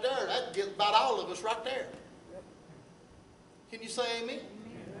 That right there, that gets about all of us right there. Can you say amen?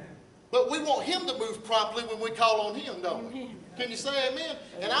 Amen? But we want Him to move promptly when we call on Him, don't we? Amen. Can you say amen?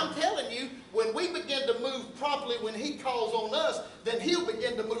 And I'm telling you, when we begin to move promptly when He calls on us, then He'll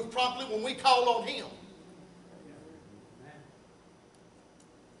begin to move promptly when we call on Him.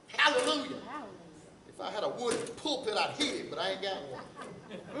 Hallelujah. If I had a wood pulpit, I'd hit it, but I ain't got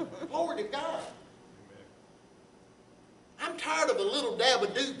one. Glory to God. I'm tired of a little dab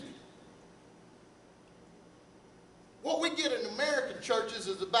of dookie. What we get in American churches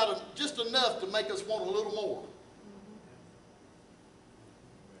is about just enough to make us want a little more.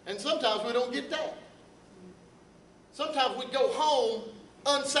 And sometimes we don't get that. Sometimes we go home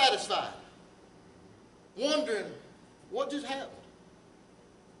unsatisfied, wondering what just happened.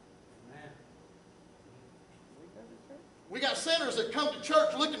 Amen. We got sinners that come to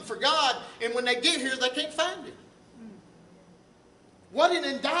church looking for God, and when they get here, they can't find Him. What an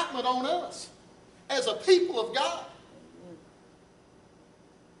indictment on us as a people of God.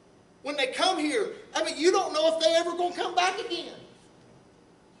 When they come here, I mean, you don't know if they're ever going to come back again.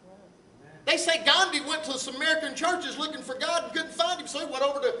 They say Gandhi went to some American churches looking for God and couldn't find Him, so he went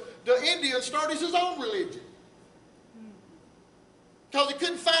over to India and started his own religion. Because he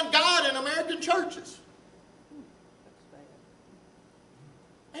couldn't find God in American churches.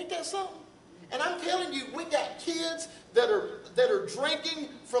 Ain't that something? And I'm telling you, we got kids that are drinking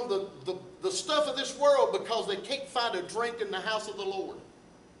from the stuff of this world because they can't find a drink in the house of the Lord.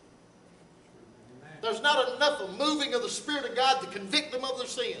 There's not enough of moving of the Spirit of God to convict them of their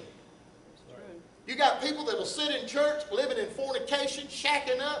sin. You got people that will sit in church, living in fornication,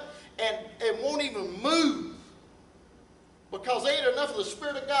 shacking up, and won't even move because they ain't enough of the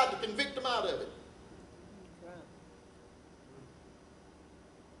Spirit of God to convict them out of it.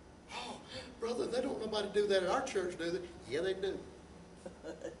 Oh, brother, they don't nobody do that at our church, do they? Yeah, they do.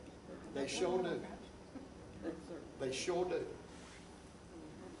 They sure do. They sure do.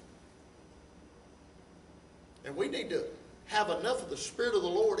 And we need to have enough of the Spirit of the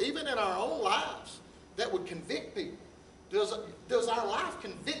Lord, even in our own lives, that would convict people. Does our life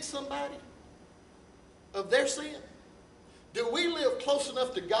convict somebody of their sin? Do we live close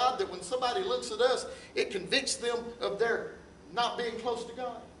enough to God that when somebody looks at us, it convicts them of their not being close to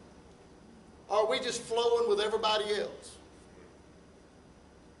God? Or are we just flowing with everybody else?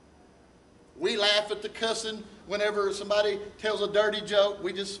 We laugh at the cussing whenever somebody tells a dirty joke.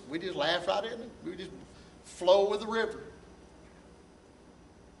 We just laugh right in it. We just flow with the river.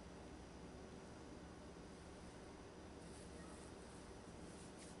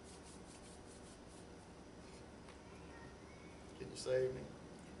 Can you say amen?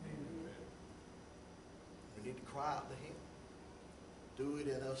 Amen. We need to cry out to Him. Do it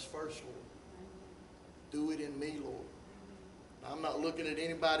in us first, Lord. Do it in me, Lord. Now, I'm not looking at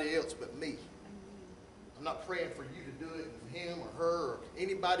anybody else but me. I'm not praying for you to do it in him or her or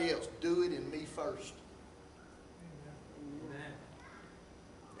anybody else. Do it in me first. Amen.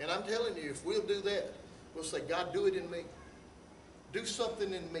 And I'm telling you, if we'll do that, we'll say, God, do it in me. Do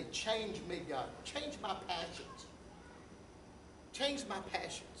something in me. Change me, God. Change my passions. Change my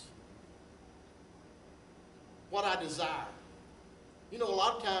passions. What I desire. You know, a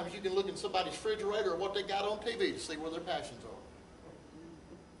lot of times you can look in somebody's refrigerator or what they got on TV to see where their passions are.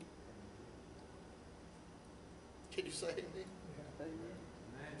 Can you say amen?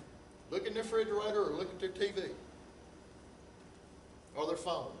 Amen. Look in their refrigerator or look at their TV or their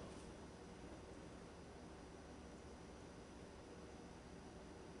phone.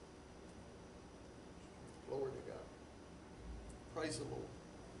 Glory to God. Praise the Lord.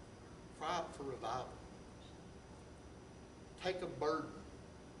 Cry out for revival. Take a burden.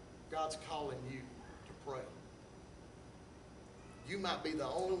 God's calling you to pray. You might be the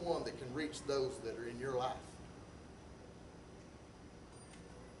only one that can reach those that are in your life.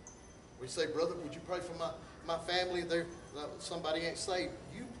 We say, brother, would you pray for my family? Somebody ain't saved.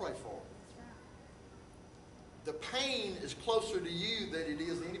 You pray for them. The pain is closer to you than it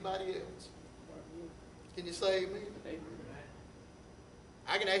is to anybody else. Can you say amen? Amen.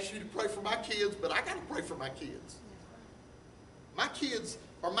 I can ask you to pray for my kids, but I got to pray for my kids. My kids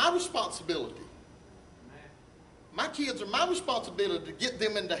are my responsibility. My kids are my responsibility to get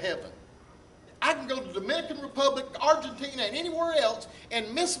them into heaven. I can go to the Dominican Republic, Argentina, and anywhere else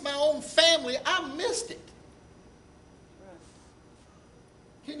and miss my own family. I missed it.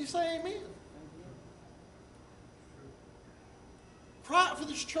 Can you say amen? Cry out for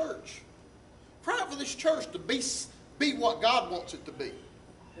this church. Cry out for this church to be what God wants it to be.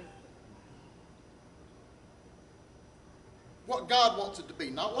 What God wants it to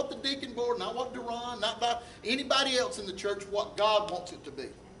be. Not what the deacon board, not what Duran, not by anybody else in the church, what God wants it to be.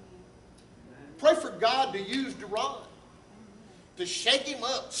 Pray for God to use Duran, to shake him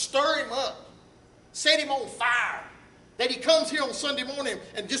up, stir him up, set him on fire, that he comes here on Sunday morning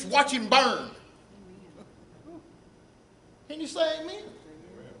and just watch him burn. Can you say amen?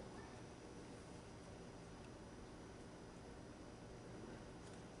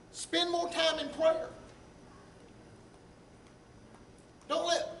 Spend more time in prayer. Don't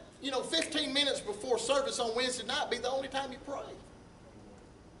let, 15 minutes before service on Wednesday night be the only time you pray. Amen.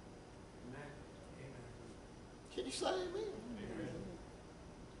 Can you you say amen?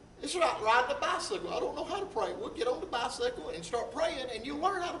 It's like riding a bicycle. I don't know how to pray. Well, get on the bicycle and start praying, and you'll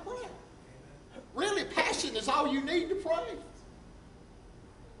learn how to pray. Really, passion is all you need to pray.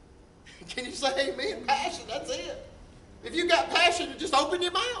 Can you say amen? Passion, that's it. If you got passion, just open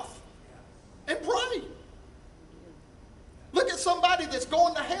your mouth and pray. Look at somebody that's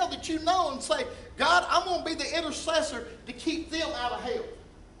going to hell that you know and say, God, I'm going to be the intercessor to keep them out of hell.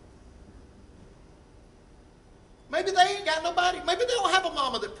 Maybe they ain't got nobody. Maybe they don't have a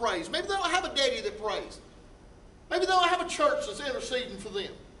mama that prays. Maybe they don't have a daddy that prays. Maybe they don't have a church that's interceding for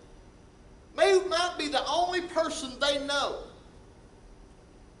them. Maybe it might be the only person they know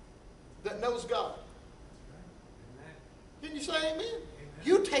that knows God. Can you say amen? Amen.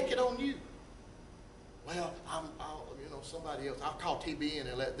 You take it on you. Well, somebody else. I'll call TBN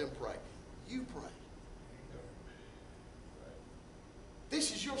and let them pray. You pray.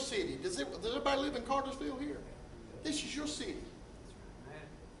 This is your city. Does everybody live in Cartersville here? This is your city.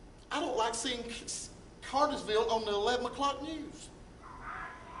 I don't like seeing Cartersville on the 11 o'clock news.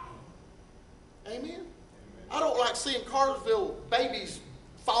 Amen? I don't like seeing Cartersville babies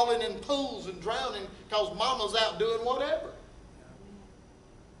falling in pools and drowning because mama's out doing whatever.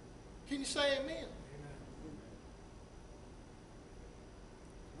 Can you say amen?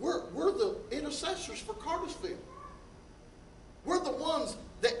 We're the intercessors for Cartersville. We're the ones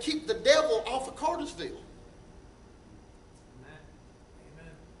that keep the devil off of Cartersville.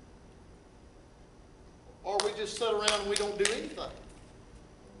 Amen. Or we just sit around and we don't do anything.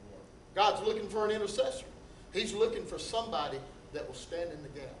 God's looking for an intercessor. He's looking for somebody that will stand in the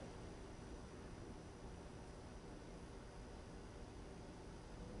gap.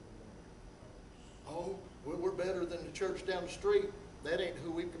 Oh, we're better than the church down the street. That ain't who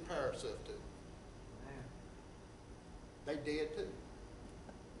we compare ourselves to. They dead too.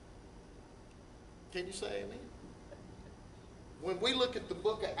 Can you say amen? When we look at the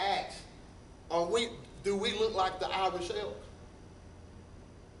book of Acts, do we look like the Irish elk?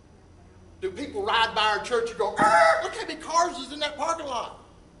 Do people ride by our church and go, look how many cars is in that parking lot?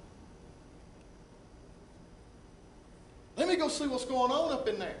 Let me go see what's going on up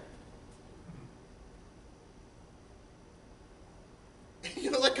in there.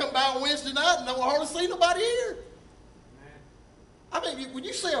 They come by on Wednesday night and don't hardly see nobody here. I mean, when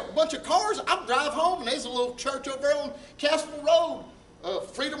you see a bunch of cars, I drive home and there's a little church over there on Cassville Road.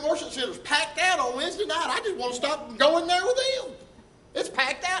 Freedom Worship Center's packed out on Wednesday night. I just want to stop and go in there with them. It's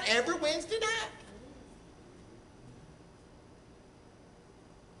packed out every Wednesday night.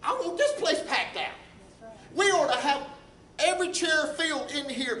 I want this place packed out. We ought to have every chair filled in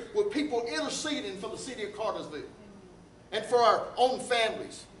here with people interceding for the city of Cartersville and for our own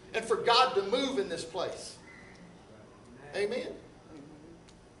families and for God to move in this place. Amen.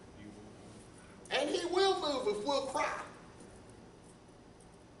 And He will move if we'll cry.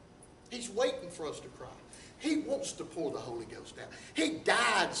 He's waiting for us to cry. He wants to pour the Holy Ghost out. He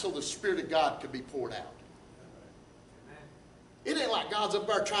died so the Spirit of God could be poured out. It ain't like God's up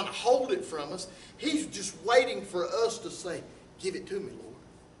there trying to hold it from us. He's just waiting for us to say, give it to me, Lord.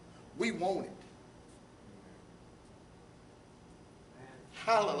 We want it.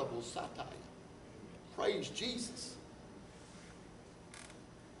 Hallelujah. Praise Jesus.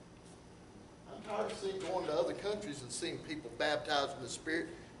 I'm tired of seeing going to other countries and seeing people baptized in the Spirit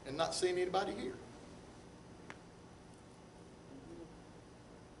and not seeing anybody here.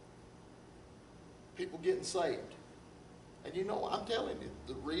 People getting saved. And you know, I'm telling you,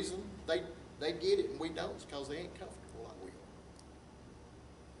 the reason they get it and we don't is because they ain't comfortable like we are.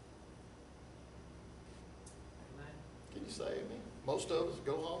 Amen. Can you say amen? Most of us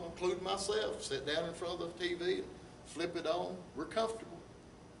go home, including myself, sit down in front of the TV, flip it on. We're comfortable.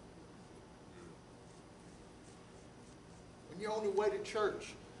 When you're on your way to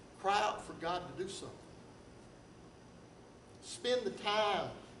church, cry out for God to do something. Spend the time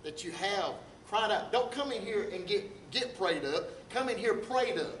that you have crying out. Don't come in here and get prayed up. Come in here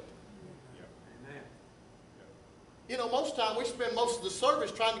prayed up. Amen. You know, most of the time we spend most of the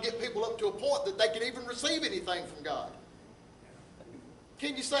service trying to get people up to a point that they can even receive anything from God.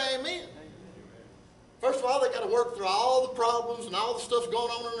 Can you say amen? First of all, they got to work through all the problems and all the stuff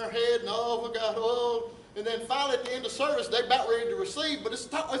going on in their head, and oh my God, oh. And then finally at the end of service, they're about ready to receive, but it's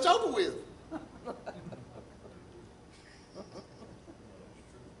over with.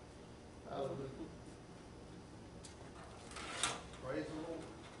 Praise the Lord.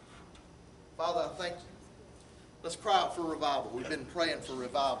 Father, I thank you. Let's cry out for revival. We've been praying for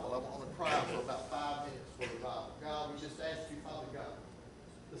revival. I want to cry out for about 5 minutes for revival. God, we just ask you, Father God,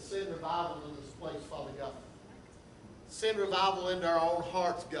 to send revival in this place, Father God. Send revival into our own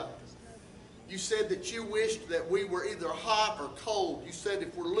hearts, God. You said that you wished that we were either hot or cold. You said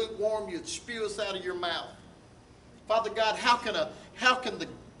if we're lukewarm, you'd spew us out of your mouth. Father God, how can the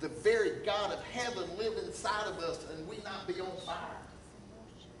very God of heaven live inside of us and we not be on fire?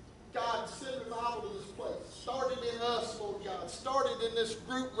 God, send revival to this place. Started in us, Lord God. Started in this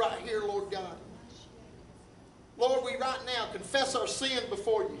group right here, Lord God. Lord, we right now confess our sin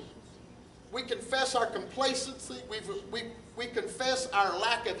before you. We confess our complacency. We confess our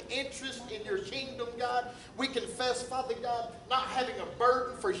lack of interest in your kingdom, God. We confess, Father God, not having a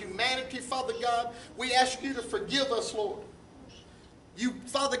burden for humanity, Father God. We ask you to forgive us, Lord. You,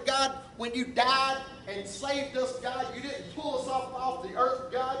 Father God, when you died and saved us, God, you didn't pull us off the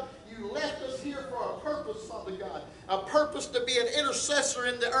earth, God. You left us here for a purpose, Father God. A purpose to be an intercessor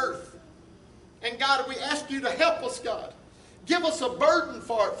in the earth. And God, we ask you to help us, God. Give us a burden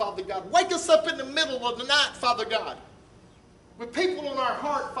for it, Father God. Wake us up in the middle of the night, Father God. With people in our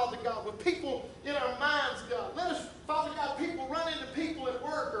heart, Father God. With people in our minds, God. Let us, Father God, people run into people at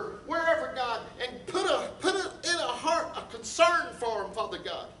work or wherever, God, and put in a heart a concern for them, Father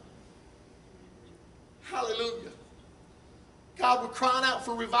God. Hallelujah. God, we're crying out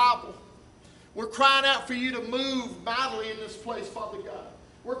for revival. We're crying out for you to move mightily in this place, Father God.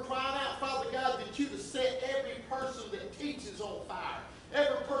 We're crying out, Father God, that you to set every person that teaches on fire.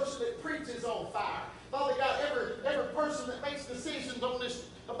 Every person that preaches on fire. Father God, every person that makes decisions on this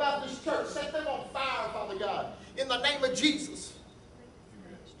about this church, set them on fire, Father God, in the name of Jesus.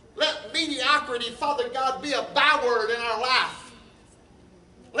 Let mediocrity, Father God, be a byword in our life.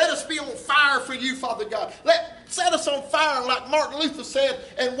 Let us be on fire for you, Father God. Set us on fire, like Martin Luther said,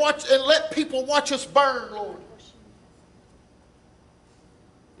 and let people watch us burn, Lord.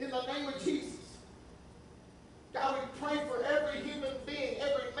 In the name of Jesus. God, we pray for every human being,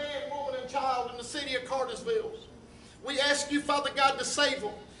 every man, woman, and child in the city of Cartersville. We ask you, Father God, to save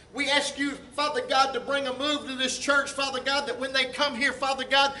them. We ask you, Father God, to bring a move to this church, Father God, that when they come here, Father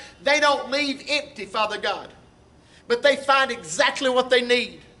God, they don't leave empty, Father God. But they find exactly what they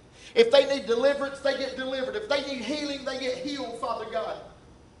need. If they need deliverance, they get delivered. If they need healing, they get healed, Father God.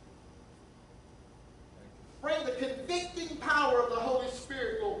 Bring the convicting power of the Holy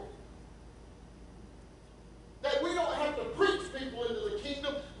Spirit, Lord. That we don't have to preach people into the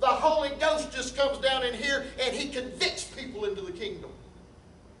kingdom. The Holy Ghost just comes down in here and he convicts people into the kingdom.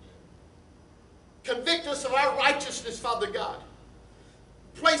 Convict us of our righteousness, Father God.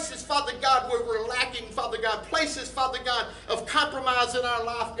 Places, Father God, where we're lacking, Father God. Places, Father God, of compromise in our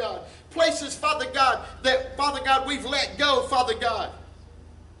life, God. Places, Father God, that, Father God, we've let go, Father God.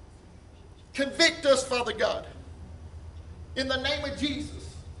 Convict us, Father God. In the name of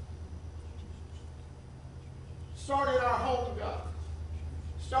Jesus. Start in our home, God.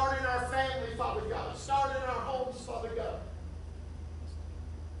 Start in our family, Father God. Start in our homes, Father God.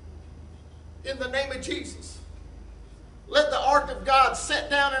 In the name of Jesus. Let the ark of God set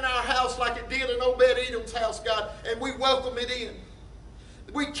down in our house like it did in Obed-Edom's house, God, and we welcome it in.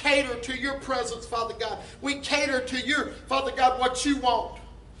 We cater to your presence, Father God. We cater to your, Father God, what you want.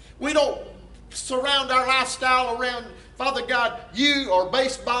 We don't surround our lifestyle around, Father God, you or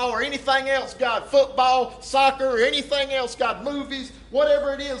baseball or anything else, God, football, soccer, or anything else, God, movies,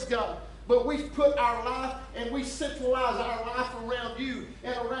 whatever it is, God. But we put our life and we centralize our life around you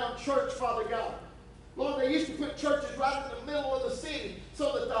and around church, Father God. Lord, they used to put churches right in the middle of the city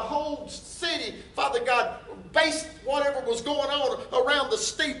so that the whole city, Father God, based whatever was going on around the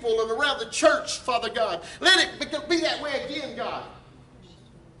steeple and around the church, Father God. Let it be that way again, God.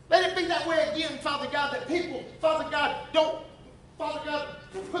 Let it be that way again, Father God, that people, Father God, don't, Father God,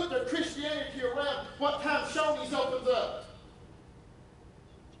 put their Christianity around what time Shoney's opens up.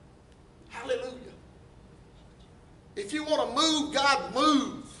 Hallelujah. If you want to move, God,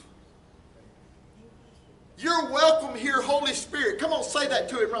 move. You're welcome here, Holy Spirit. Come on, say that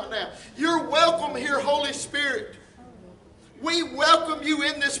to him right now. You're welcome here, Holy Spirit. We welcome you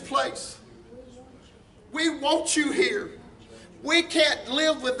in this place. We want you here. We can't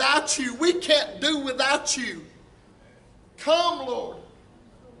live without you. We can't do without you. Come, Lord.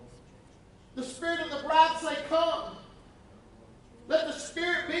 The Spirit and the bride say, come. Let the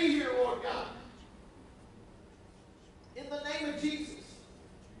Spirit be here, Lord God. In the name of Jesus.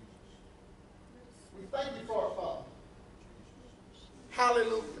 We thank you for it, Father.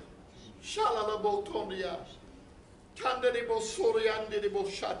 Hallelujah. Shalalabotondia.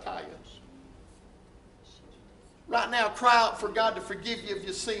 Kandaribosoriandiboshataya. Right now, cry out for God to forgive you of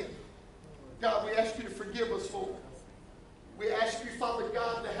your sin. God, we ask you to forgive us, Lord. We ask you, Father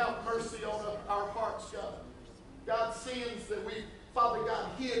God, to have mercy on our hearts, God. God, sins that we, Father God,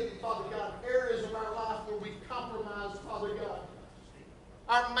 hid, Father God, areas of our life where we compromised, Father God.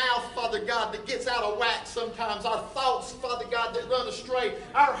 Our mouth, Father God, that gets out of whack sometimes. Our thoughts, Father God, that run astray.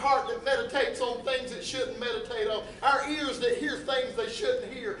 Our heart that meditates on things it shouldn't meditate on. Our ears that hear things they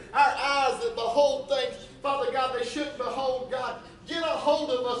shouldn't hear. Our eyes that behold things, Father God, they shouldn't behold, God. Get a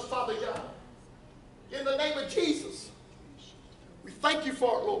hold of us, Father God. In the name of Jesus. We thank you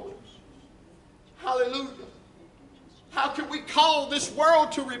for it, Lord. Hallelujah. How can we call this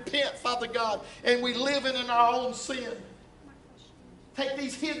world to repent, Father God, and we live in our own sin? Take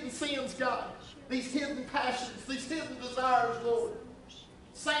these hidden sins, God, these hidden passions, these hidden desires, Lord.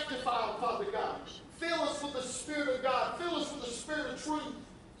 Sanctify them, Father God. Fill us with the Spirit of God. Fill us with the Spirit of truth.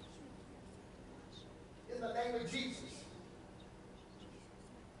 In the name of Jesus.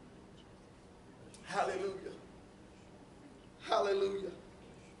 Hallelujah. Hallelujah.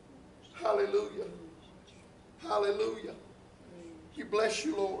 Hallelujah. Hallelujah. We bless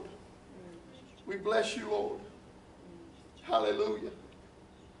you, Lord. We bless you, Lord. Hallelujah.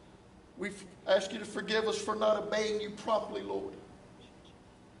 We ask you to forgive us for not obeying you properly, Lord.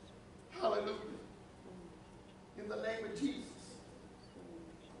 Hallelujah. In the name of Jesus.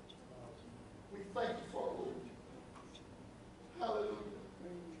 We thank you for it, Lord. Hallelujah.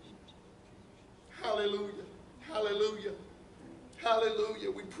 Hallelujah. Hallelujah.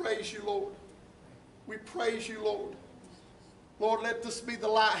 Hallelujah. We praise you, Lord. We praise you, Lord. Lord, let this be the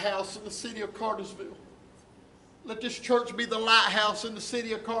lighthouse in the city of Cartersville. Let this church be the lighthouse in the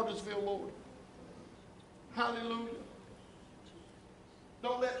city of Cartersville, Lord. Hallelujah.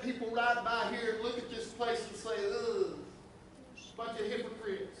 Don't let people ride by here and look at this place and say, ugh, bunch of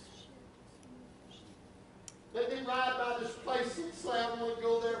hypocrites. Let them ride by this place and say, I want to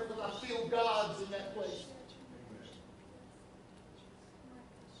go there because I feel God's in that place.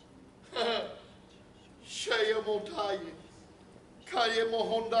 Shaya Montaye. Kaya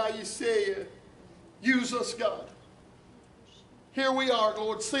Mohondaye Seya. Use us, God. Here we are,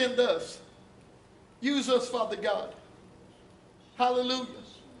 Lord. Send us. Use us, Father God. Hallelujah.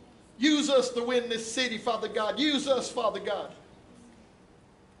 Use us to win this city, Father God. Use us, Father God.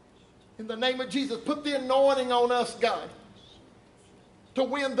 In the name of Jesus, put the anointing on us, God, to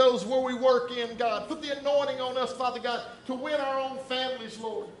win those where we work in, God. Put the anointing on us, Father God, to win our own families,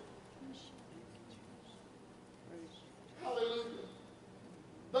 Lord. Hallelujah.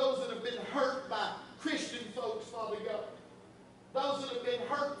 Those that have been hurt by Christian folks, Father God. Those that have been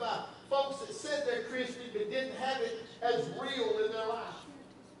hurt by folks that said they're Christian but didn't have it as real in their life.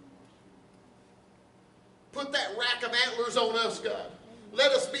 Put that rack of antlers on us, God.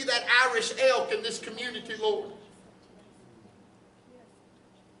 Let us be that Irish elk in this community, Lord.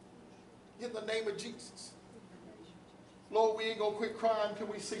 In the name of Jesus. Lord, we ain't going to quit crying until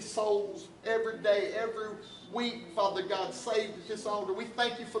we see souls every day, every week, Father God, saved at this altar. We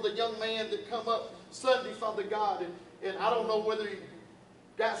thank you for the young man that come up Sunday, Father God, and I don't know whether he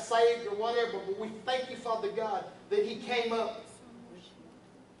got saved or whatever, but we thank you, Father God, that he came up.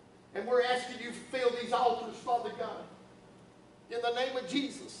 And we're asking you to fill these altars, Father God, in the name of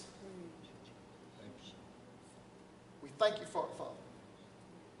Jesus. We thank you for it, Father.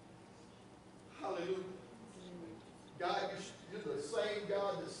 Hallelujah. God, you're the same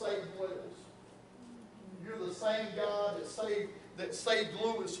God that saved Wales. You're the same God that saved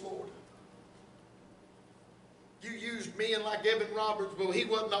Lewis, Lord. You used men like Evan Roberts, but he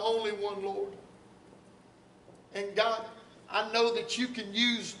wasn't the only one, Lord. And God, I know that you can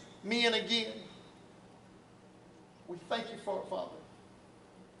use men again. We thank you for it, Father.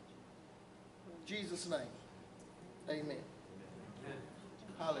 In Jesus' name, amen.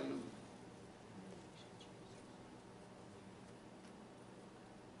 Hallelujah.